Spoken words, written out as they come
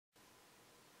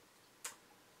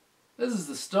This is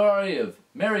the story of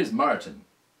Mary's Marten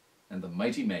and the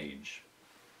mighty Mage.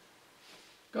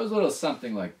 Goes a little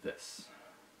something like this.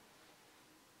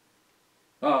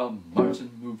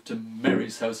 Marten moved to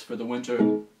Mary's house for the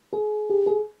winter.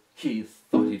 He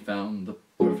thought he'd found the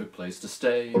perfect place to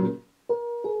stay.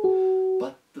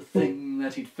 But the thing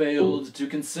that he'd failed to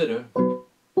consider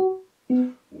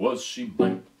was she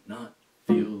might not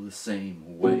feel the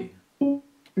same way.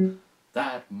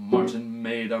 That Marten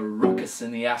made a ruckus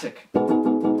in the attic,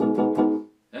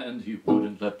 and he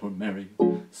wouldn't let poor Mary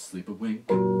sleep a wink.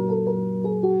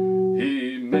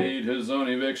 He made his own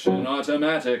eviction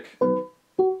automatic.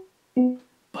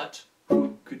 But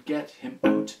who could get him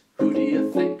out? Who do you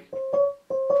think?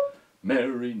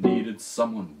 Mary needed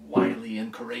someone wily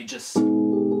and courageous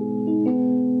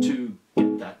to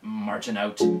get that Marten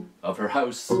out of her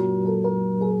house.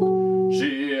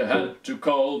 She had to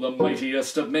call the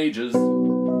mightiest of mages.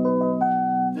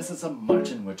 This is a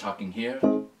Marten we're talking here,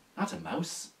 not a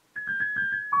mouse.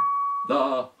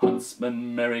 The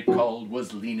huntsman Mary called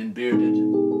was lean and bearded.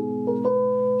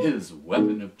 His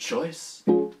weapon of choice,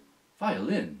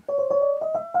 violin.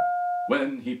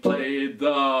 When he played,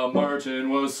 the Marten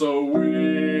was so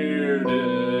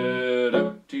weirded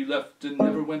out he left and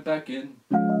never went back in.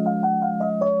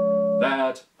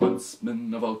 That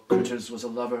huntsman of all critters was a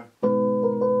lover.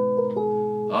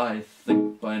 I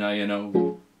think by now you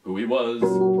know who he was.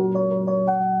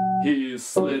 He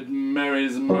slid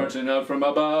Mary's Marten out from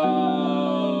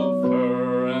above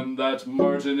her, and that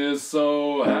Marten is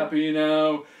so happy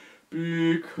now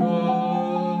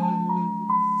because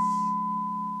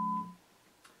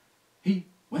he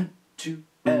went to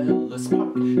Ellis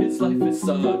Park. His life is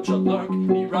such a lark.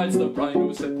 He rides the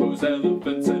rhinos, hippos,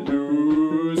 elephants, and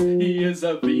gnus. He is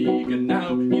a vegan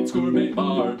now, eats gourmet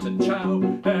Marten chow,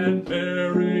 and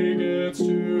Mary gets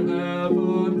to have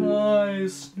a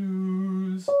nice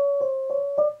snooze.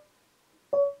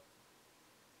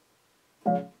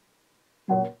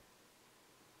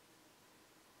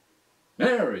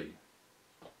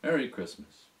 Merry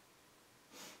Christmas.